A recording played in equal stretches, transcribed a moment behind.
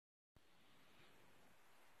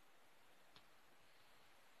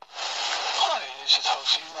visit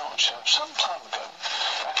Hogshead March some time ago,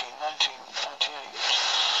 back in 1998.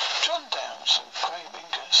 John Downes and Graham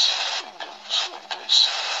Inglis,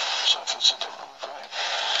 sorry if I said that wrong, Graham,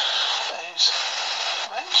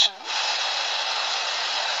 went to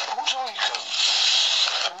Puerto Rico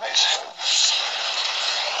and Mexico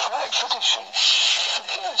for an expedition. And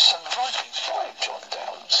here is some writings by John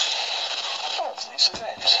Downes of this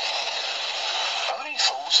event. Only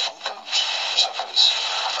Fools and Goat Suckers.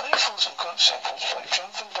 Only Fools and Goat Suckers by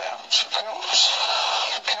Jonathan Downes recounts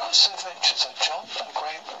the adventures of John and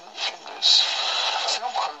Graham Inglis, a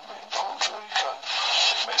film crew in Puerto Rico,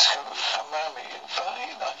 Mexico and Miami in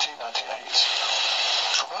early 1998.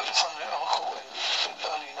 I wrote the following article in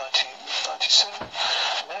early 1997,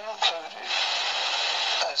 now included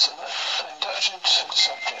as an introduction to the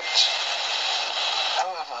subject.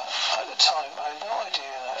 However, at the time I had no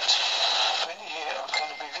idea that during the year I was going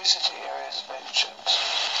to be visiting areas mentioned.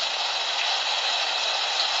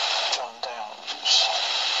 John Downes.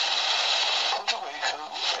 Puerto Rico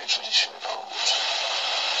Expedition Report.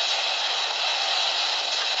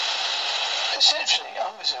 Essentially,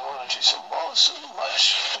 I'm a zoologist and was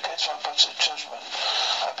much against my better judgment.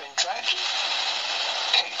 I've been dragged,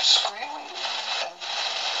 kicked, screaming and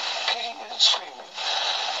kicking and screaming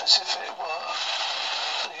as if it were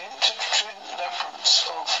the intricate labyrinths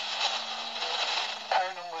of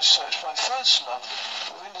paranormal research. My first love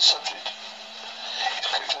within the subject is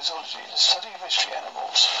cryptozoology, the study of mystery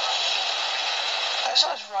animals. As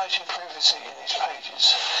I was writing previously in these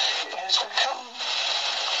pages, it has become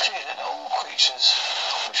clear that all creatures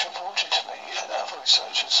which are reported to me and other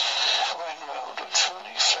researchers around the world are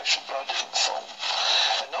truly flesh and blood in form,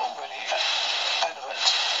 and not really animate.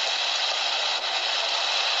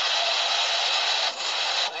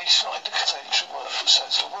 At least not in the conventional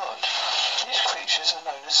sense of the word. These creatures are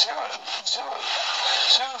known as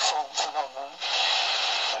zero-form phenomenon,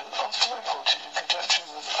 and often reported in conjunction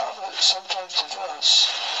with other, sometimes diverse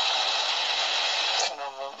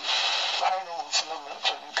paranormal phenomena,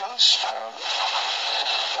 including ghosts,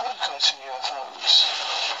 poltergeists and UFOs.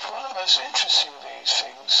 One of the most interesting of these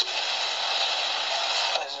things,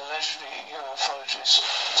 as a legendary ufologist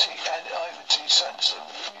Ivan T. Sanderson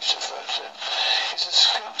used to refer to him, is a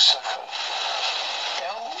skunk sucker,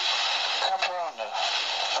 El Caparana,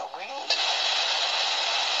 a winged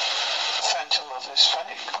phantom of the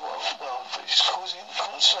Hispanic world which is causing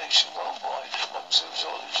consternation worldwide among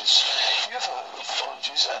zoologists,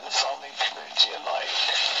 ufologists and the farming community alike.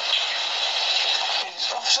 It is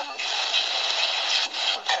often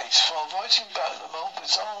the case while writing about the more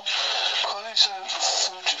bizarre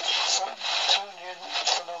quasi-Plutonian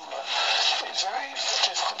phenomena, it is very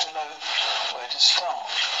difficult to know where to start.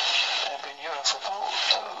 There have been UFO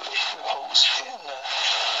reports in the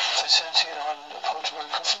vicinity of the island of Puerto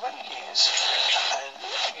Rico for many years, and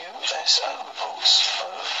USO reports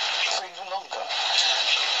for even longer.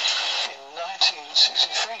 In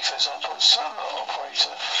 1963, for example, a sonar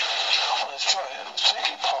operator on Australia was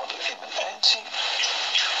taking part in an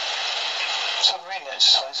anti-submarine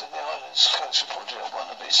exercise on the island's coast, reported that one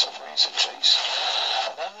of its submarines had chased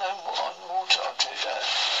an unknown water object at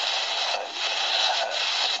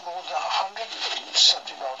more than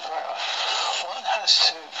 170 miles per hour. One has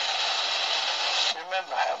to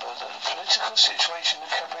remember, however, the political situation in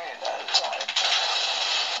the Caribbean at the time,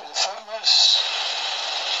 with the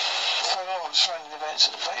phenomenon surrounding events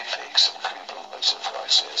at the Bay of Pigs and Cuban Missile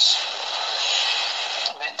Crisis,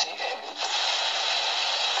 meant the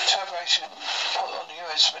collaboration put on the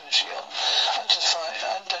US military on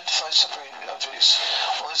unidentified submarine objects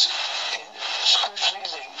was inscrutably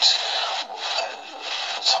linked, at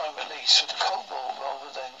the time at least, with the Cold War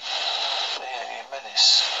rather than the alien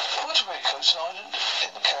menace. Puerto Rico is an island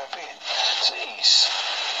in the Caribbean to the east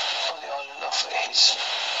of the island of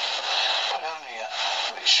Hispaniola,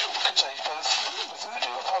 which contains both the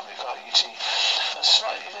Voodoo Republic Haiti and a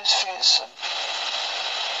slightly less fearsome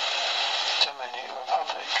Dominican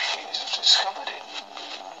Republic. It was discovered in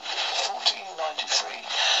 1493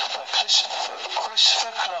 by Christopher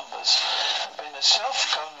Columbus and been a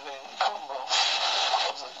self-governing Commonwealth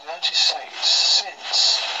of the United States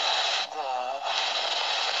since the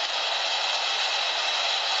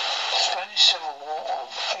Spanish Civil War of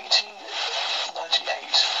 1898.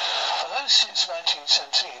 Although since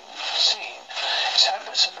 1917, its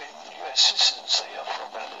inhabitants have been US citizens, they are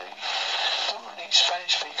dominantly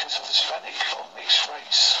Spanish speakers of Hispanic or mixed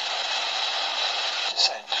race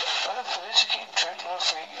descent. Both politically and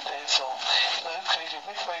geographically, therefore, is located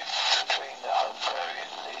midway between the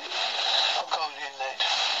Hungarian-led,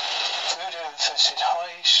 voodoo-infested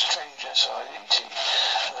high stranger society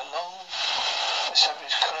and the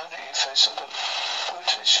long-established colonial effects of the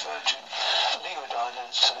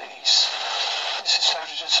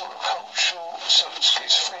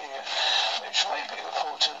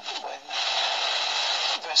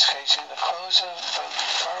investigating the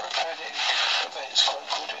chlorotherapeutic events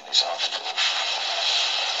chronicled in this article.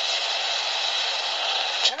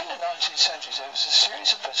 During the 1970s, there was a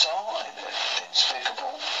series of bizarre and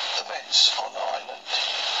inexplicable events on the island.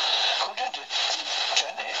 According to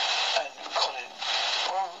Janet and Colin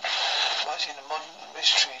Broad, writing The Modern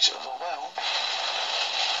Mysteries of the World, 9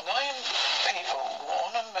 people were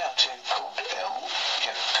on a mountain called El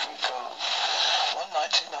Yacuco on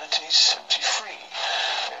 1973.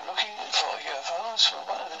 They were looking for UFOs when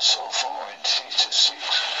one of them saw 4 entities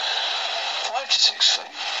 5 to 6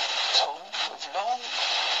 feet tall with long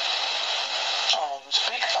arms,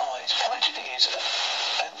 big eyes, pointed ears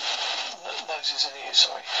and noses and ears,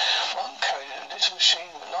 One carried a little machine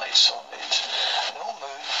with lights on it and all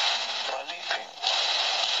moved by leaping.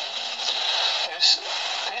 This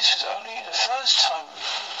is only the first of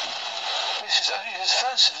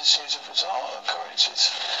a series of bizarre occurrences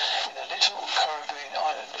in a little Caribbean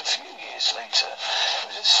island. A few years later, there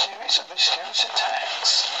was a series of mysterious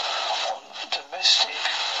attacks on domestic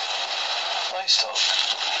livestock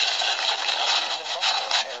in the Mocha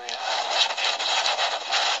area.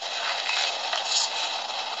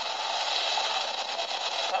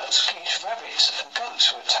 Ducks, geese, rabbits and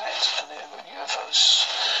goats were attacked, and there were UFO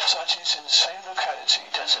sightings in the same locality.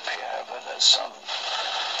 It does appear, however, that some of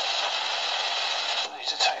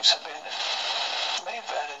these attacks may have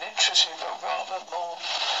had an interesting but rather more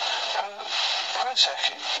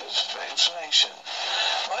prosaic explanation.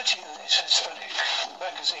 Writing in its Hispanic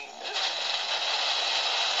magazine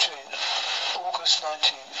during August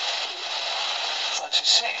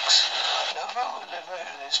 1996, Novo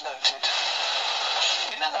is noted.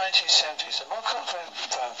 In the 1970s, the Mocha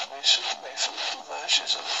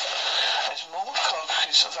emerges as more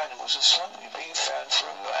carcasses of animals are slowly being found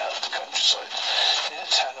throughout the countryside near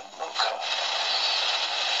the town of Mocha.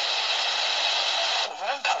 The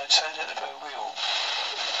vampire turned out to be real,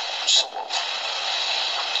 sort of.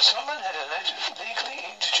 Someone had legally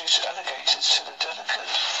introduced alligators to the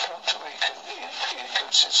delicate Puerto Rican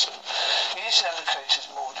ecosystem. These alligators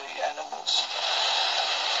mauled the animals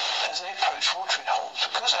as they approach watering holes.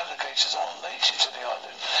 Because alligators aren't native to the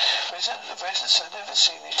island, residents have never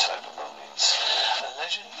seen these type of maulings. A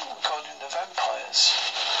legend regarding the vampires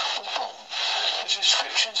was born. The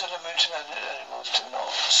descriptions of the mutilated animals do not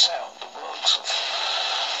sound the works of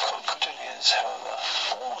crocodilians, however.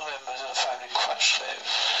 All members of the family crush their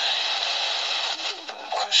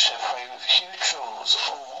prey with huge jaws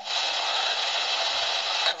or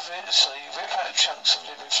conversely rip out chunks of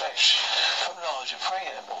living flesh from larger prey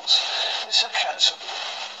animals. This accounts for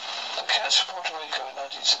Puerto Rico in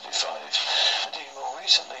 1975 and even more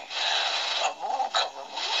recently are more common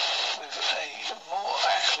with a more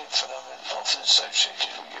accurate phenomenon often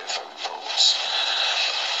associated with UFO reports.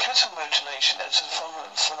 Cattle mutilation as a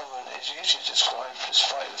phenomenon is usually described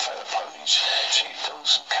despite the fact that ponies, sheep,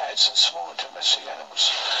 dogs and cats and smaller domestic animals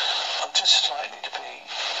are just as likely to be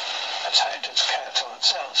attacked as cattle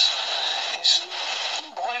themselves. It's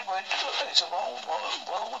a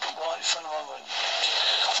worldwide phenomenon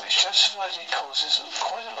which justifies it causes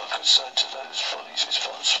quite a lot of concern to those bodies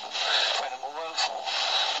responsible for animal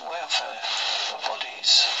welfare. The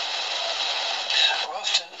bodies are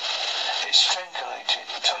often strangulated,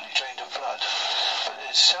 totally drained of blood, but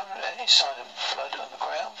there's still any sign of blood on the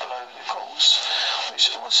ground below the corpse, which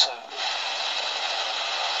is also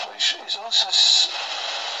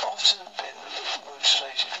often been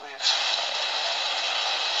mutilated with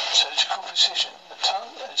surgical precision. The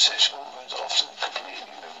tongue and sexual organs are often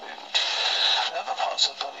completely removed, and other parts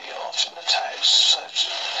of the body are often attached,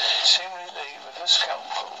 seemingly with a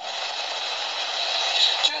scalpel.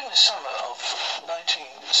 During the summer of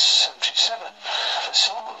 1977, a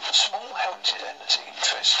small helmeted entity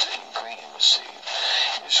dressed in green was seen.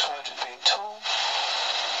 It described as being tall,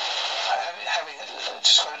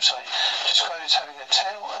 described as having a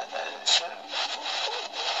tail and it flew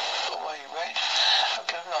away red and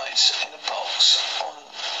blue lights in a box on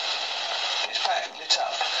its back lit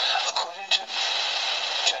up. According to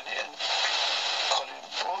Janet and Colin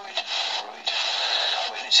Broad,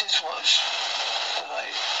 witnesses watched the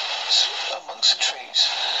lights amongst the trees,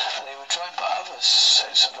 and they were joined by other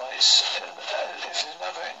sets of lights if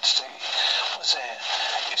another entity was there.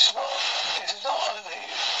 It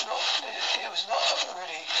was not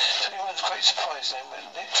really to anyone's great surprise then, when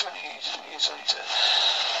 20 years later,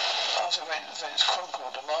 after events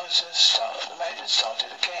chronicled, the madness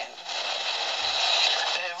started again.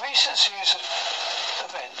 In a recent series of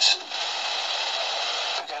events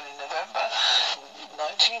began in November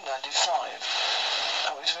 1995,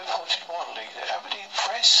 and was reported widely. The Aberdeen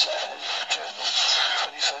Press Journal,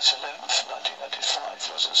 21st 11th 1995,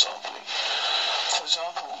 was thousand sampling. For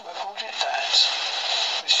example, reported that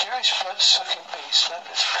mysterious blood-sucking beast known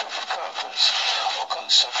as crocus or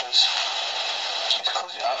goat-suckers is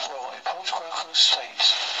causing uproar in Porto Rico state.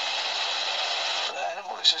 The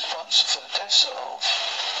animal is responsible for the deaths of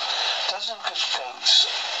dozens of goats,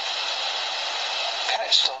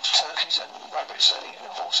 cats, dogs, turkeys and rabbits, and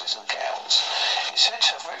even horses and cows. It's said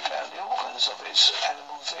to have ripped out the organs of its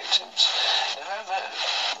animal victims. In November,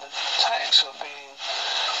 the attacks are being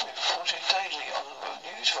reported daily on the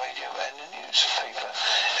news radio and the newspaper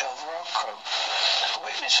El Rocco. A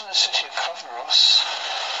witness from the city of Cavaros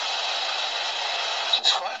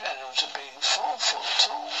described animals as being 4 foot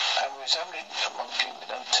tall and resembling a monkey with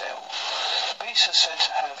no tail. The beast is said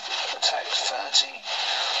to have attacked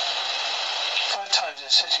 35 times in the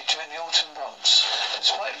city during the autumn months,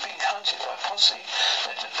 despite being hunted by a posse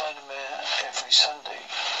led by the mayor every Sunday.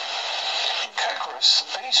 In Cavaros,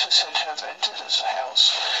 the beast was said to have entered a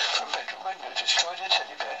house from a bedroom window, destroyed a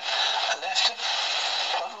teddy bear, and left a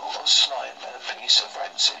puddle of slime and a piece of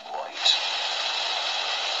rancid white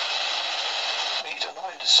meat on the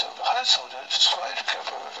windowsill. The householder described the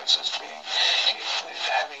Cavaros as being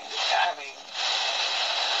having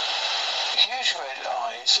huge red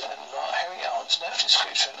eyes and hairy arms. No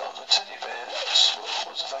description of the teddy bear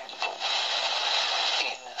was available.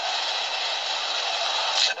 In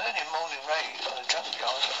an early morning raid on a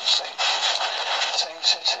junkyard in the same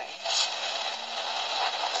city,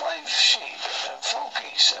 5 sheep and 4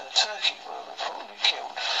 geese and a turkey were reportedly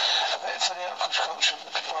killed. A vet for the agriculture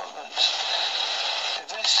department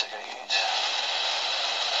investigated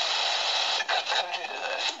and concluded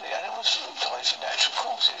that the animals died of natural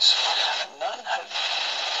causes, and none had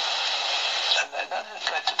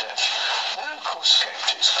bled to death. Local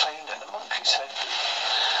skeptics claimed that the monkeys had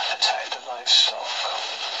attacked the livestock.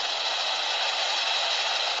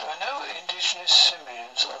 There are no indigenous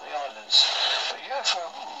simians on the islands, but UFO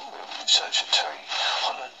researcher Terry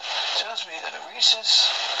Holland tells me that the rhesus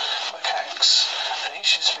macaques and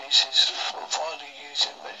each species were widely used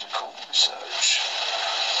in medical research,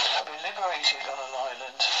 have been liberated on an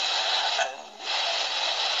island and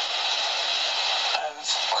have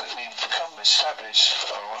quickly become established,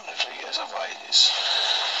 ironically, as raiders.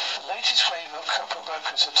 The latest wave of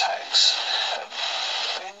Cavaros attacks have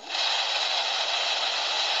been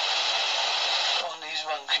on these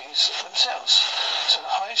monkeys themselves, so the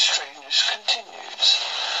high strangeness continues.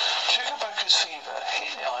 Cavaros fever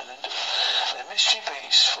hit the island, and the mystery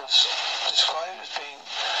beast was described as being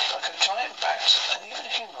like a giant bat and even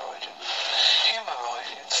humoroid in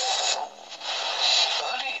form.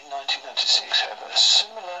 Early in 1996, however, a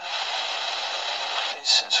similar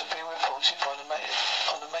incidents have been reported on the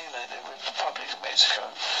mainland in the Republic of Mexico.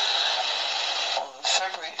 On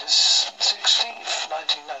February the 16th,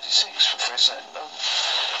 1996, Professor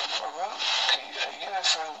Maroki, a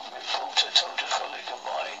UFO reporter, told a colleague of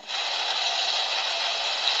mine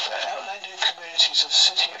that outlying communities of the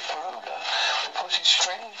city of Parula reported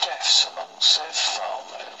strange deaths amongst their farm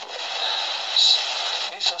animals.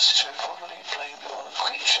 These hostages reportedly blamed on a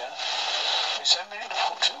creature resembling the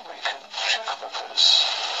Puerto Rican chupacabras.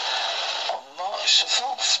 On March the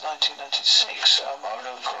 4th, 1996,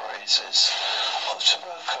 Armando Correzes of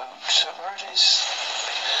Tarapones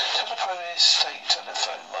State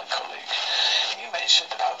telephoned my colleague. He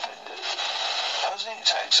mentioned the puzzling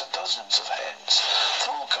attacks on dozens of hens,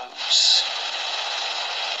 4 goats,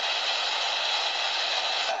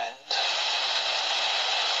 and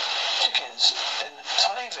chickens in the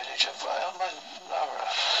tiny village of Almanara,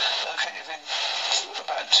 located in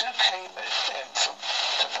about 2 km from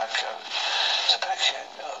Tobacco. The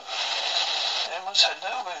animals had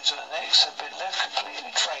no wounds on their necks and had been left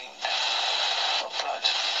completely drained of blood.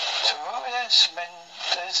 Terrores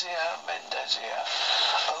Mendezia,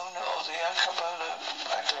 owner of the Acabola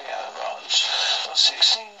Baglia ranch, lost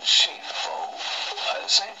 16 sheep at the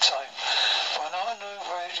same time. Bernardo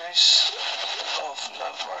Reyes of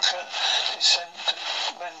La Braca de Santa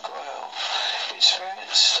Manuel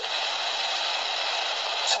experienced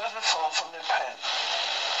further fall from the pen.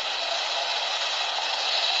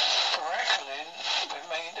 Barakalin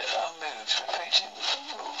remained unmoved, repeating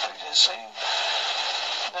the same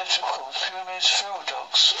natural cause. Pyramids, feral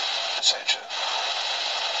dogs, etc.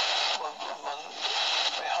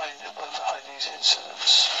 were behind these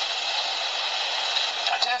incidents.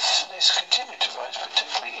 Death list continued to rise,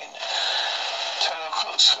 particularly in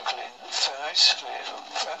Tenochtitlan,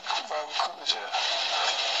 Vancouver.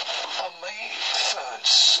 On May 3rd,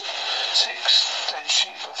 6 dead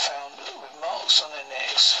sheep were found with marks on their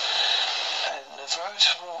necks and in the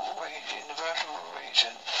vertebral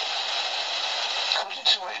region. According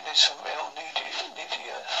to witness from El Nido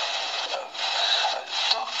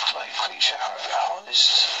creature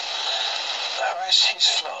harassed his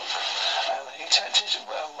flock, and when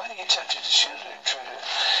he attempted to shoot the intruder,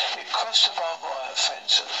 it crossed the barbed wire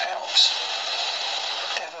fence without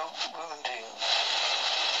ever wounding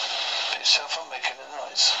itself or making a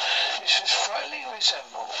noise. This was frighteningly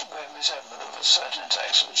reminiscent of a certain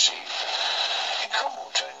attacks on sheep in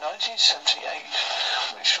Cornwall during 1978,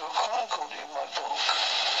 which were chronicled in my book,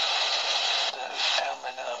 The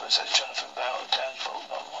Owlmen and Others, as Jonathan Downes' book,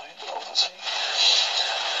 not mine, obviously.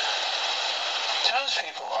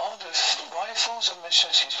 Townspeople armed with rifles and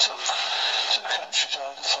machetes took to the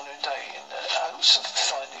countryside the following day in the hopes of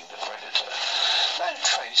finding the predator. No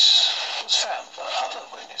trace was found, but other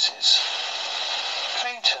witnesses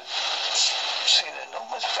claimed to see an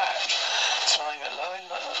enormous bat flying at low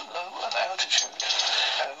altitude.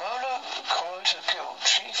 Hermola Corridor Guild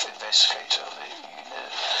chief investigator of the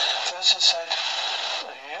University said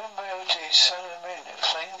the Museo de Salamina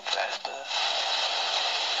claimed that the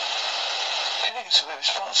killings were the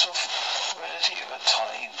responsibility of a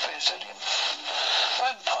tiny Brazilian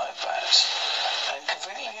vampire bat, and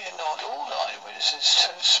conveniently ignored all the eyewitnesses'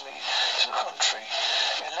 testimony to the contrary.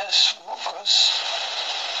 In Las Mucas,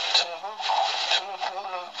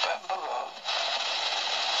 Tulapolo, Bambaro,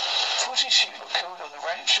 40 sheep were killed on the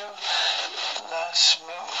Rancho Las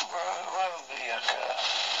Romiaca.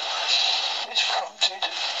 This prompted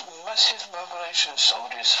massive mobilization of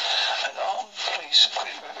soldiers and armed police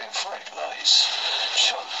equipped with infrared lights,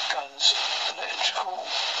 shotguns, electrical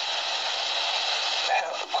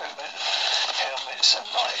equipment, helmets and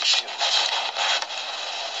light shields.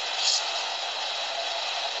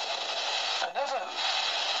 Another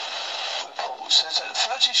report says that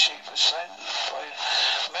 30 sheep were slain by a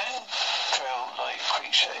mandrill-like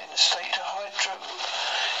creature in the state of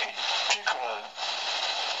Hidrigolo.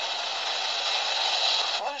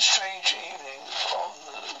 One strange evening on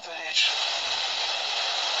the village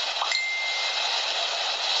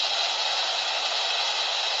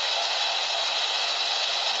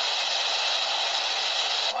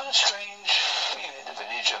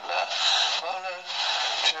of La Mola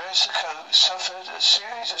Jericho suffered a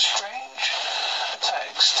series of strange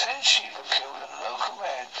attacks. 10 sheep were killed and a local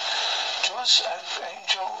man, Jos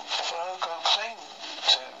Angel Flago, claimed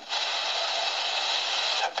to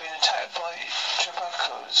have been attacked by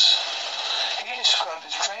jabacos. He described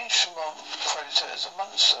a strange predator as a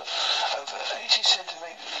monster over 80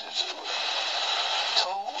 centimeters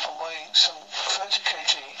tall and weighing some 30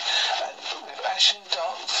 kg and with ashen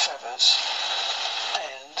dark feathers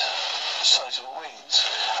and sizable wings.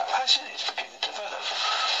 A pattern is beginning to develop.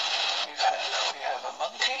 We have a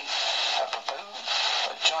monkey, a baboon,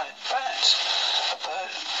 a giant bat, a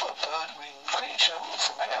bird-winged creature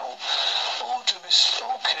from hell, all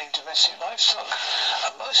killing domestic livestock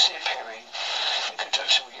and mostly appearing in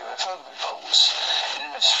conjunction with UFO reports. In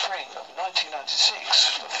the spring of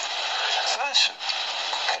 1996, the first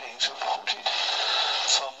killings were reported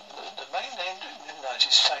from the mainland in the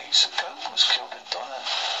United States. A goat was killed in Donna,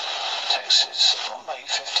 Texas on May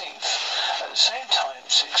 15th. At the same time,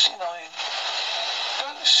 69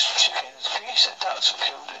 goats, chickens, geese and ducks were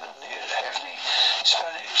killed in the near heavily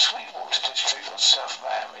Hispanic Sweetwater district of South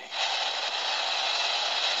Miami.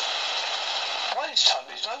 By this time,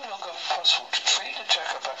 it is no longer possible to treat the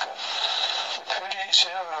Jacobacca with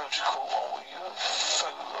paleontological or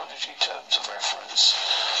ufology terms of reference.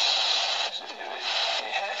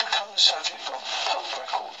 It had become the subject of pulp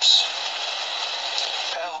records.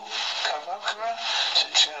 El Cabocera to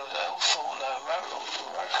the tune of El Forla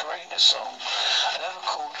Macarena song, another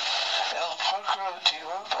called El Pájaro de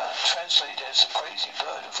Europa, translated as the crazy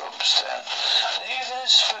bird of Robertstown, and even a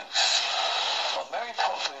spoof on Mary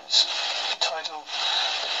Poppins entitled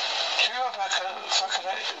Chirobacca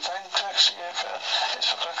Vancaxiaca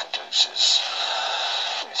Espagacadoses.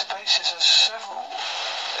 It was the basis of several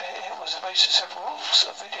books,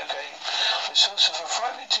 a video game, the source of a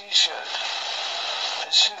thriving t-shirt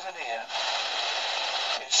and souvenir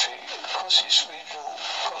industry across its regional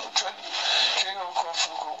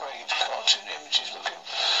geographical range. Cartoon images looking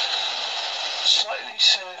slightly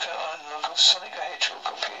cynical and look of Sonic the Hedgehog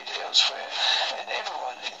appeared elsewhere, and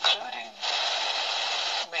everyone, including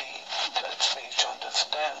me, that's me, Jonathan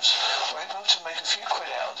Downes, were able to make a few quid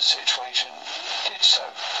out of the situation, did so.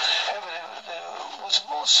 However, there was a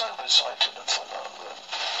more sober side to the phenomenon.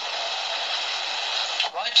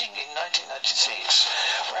 Writing in 1996,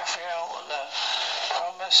 Rafael La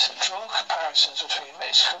Palmas drew comparisons between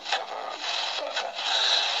Mexican Cabocera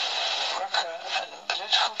and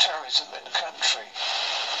political terrorism in the country.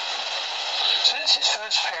 Since its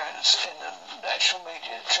first appearance in the national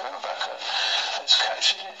media, Chirobacca has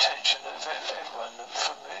captured the attention of everyone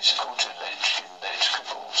from musical to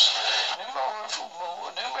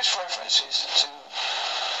witnesses to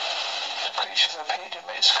the creature appeared in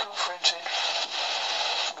Mexico printed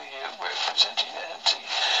media representing MT,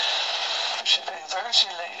 which had been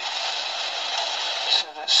variously linked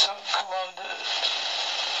to the sub-commander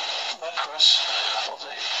Macros of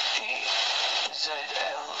the EZLN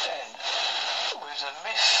with the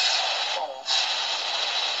myth of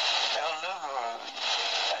El Número,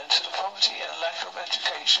 and to the poverty and lack of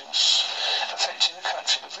educations affecting the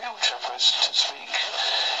country. The real trouble, to speak,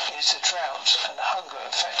 is the drought and hunger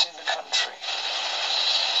affecting the country.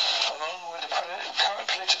 Along with the current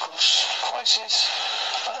political crisis,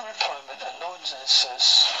 unemployment and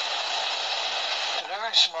lawlessness, the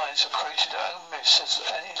various minds have created their own myths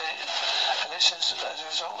and this is as a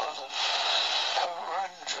result of the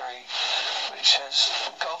perundry which has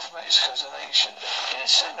engulfed Mexico as a nation. In a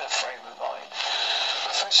similar frame of mind,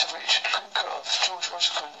 Professor Richard Kunker of George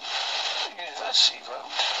Washington University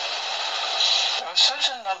wrote, there are a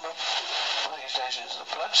certain number of these legends of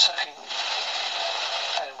blood-sucking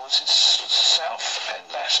animals in South and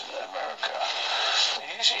Latin America. They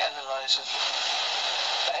usually analyze as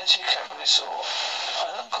anti-capitalist or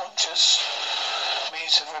unconscious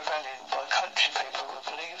means of rebellion by country people who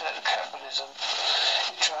believe that capitalism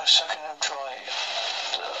is sucking them dry,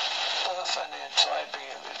 the earth and the entire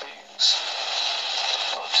beings.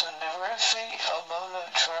 Dr. Nerefi Omola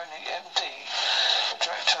Troni, MD, the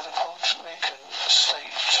director of the Puerto Rican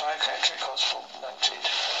State Psychiatric Hospital, noted,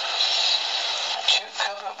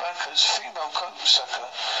 Chupacabras, female goat sucker.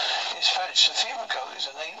 In Spanish, the female goat is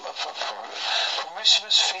a name of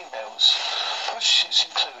promiscuous females, prostitutes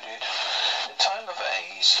included, in the time of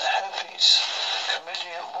AIDS, herpes,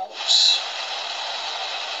 chlamydia, warts,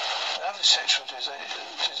 and other sexual transmitted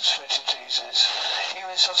diseases. Even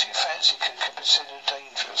exotic fancy could be considered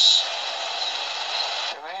dangerous.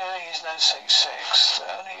 There really is no safe sex. The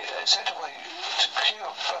only accepted way to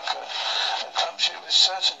cure Bucker, accompanied with a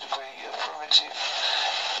certain degree of primitive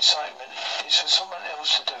excitement, is for someone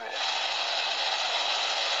else to do it.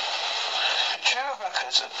 The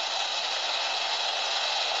Chewbacca's a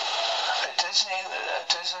designating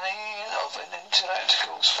of an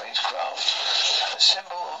intergalactical spacecraft, a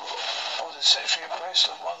symbol of the sexually oppressed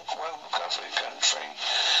of one Roman Catholic country,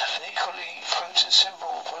 an equally potent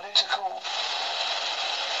symbol of political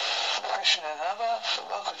oppression in another, the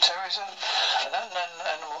work of terrorism, an unknown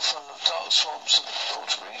animal from the dark swamps of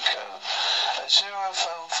Puerto Rico, a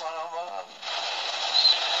zero-phone phenomenon,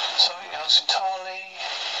 something else entirely.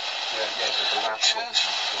 But that's what we have to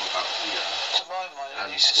talk about here. To my mind,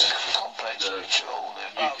 this is a complex ritual.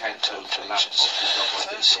 You can't talk to laptop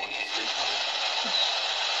Firstly,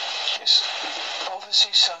 it's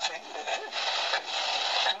obviously something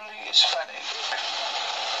peculiarly Hispanic.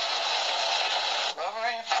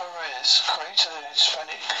 Maria Perez created a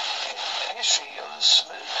Hispanic history of the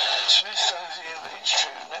Smithsonian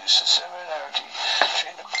Institute, notes the similarity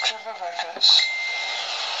between the Chupacabras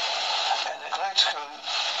and the Galactico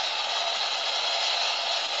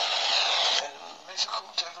and mythical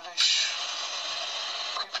devilish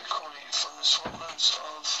creepy collie from the swamplands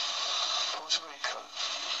of Puerto Rico.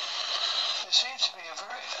 This seems to be a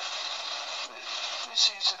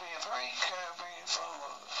very Caribbean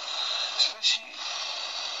phenomenon, especially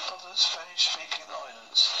of the Spanish-speaking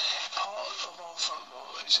islands. Part of our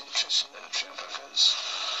folklore is interesting that the Chupacabras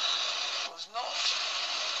has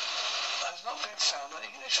not been found on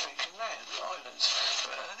English-speaking islands,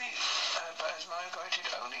 but has migrated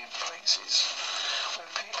only in places where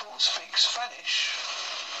people speak Spanish.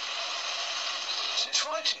 Since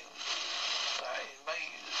writing that in May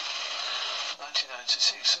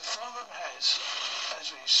 1996, the phenomenon has,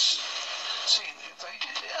 as we've seen,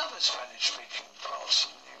 invaded the other Spanish-speaking parts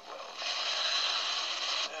of the New World.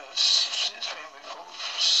 There have since been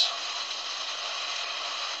reports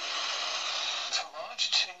from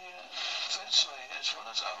Argentina, Venezuela, as well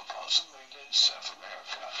as other parts of mainland South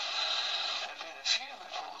America. There have been a few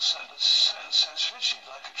reports that sounds richly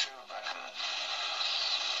like a Chewbacca.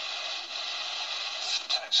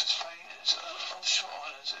 Texas, Spain, is offshore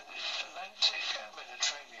islands in the Atlantic and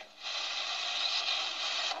Mediterranean.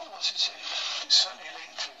 But what is it? It's certainly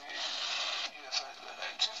linked to UFO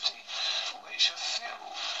activity, for which I feel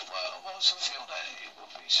that it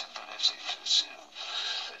would be sympathetic to assume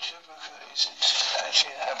that Chewbacca is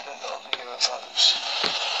actually an inhabitant of the UFOs,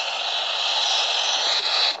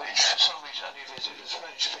 which for some reason only visit the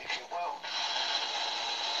Spanish-speaking world.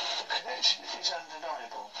 The connection is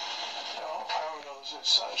undeniable. There are parallels with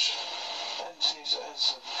such entities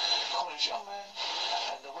as the College Youngman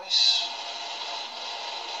and the West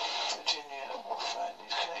Virginia Wolfman.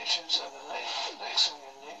 These connections and the Lexian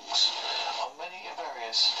links are many and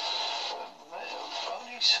various, but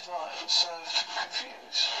only served to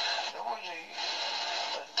confuse an already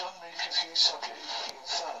dumbly confused subject even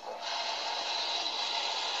further.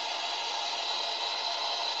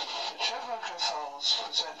 The Trevor files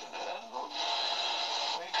present an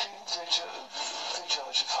weekly visage of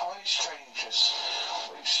high strangeness,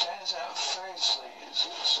 which stands out fiercely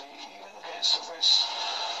even against the rest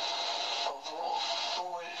of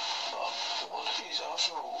what is,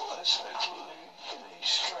 after all, aspectally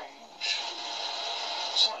strange.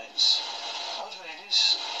 Science. Ultimately,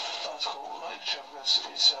 this article, like the Travelers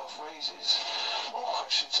itself, raises more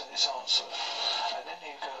questions than its answer. And then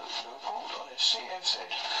you go the report on its CFZ,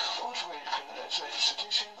 automated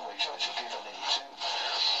expedition, which I shall give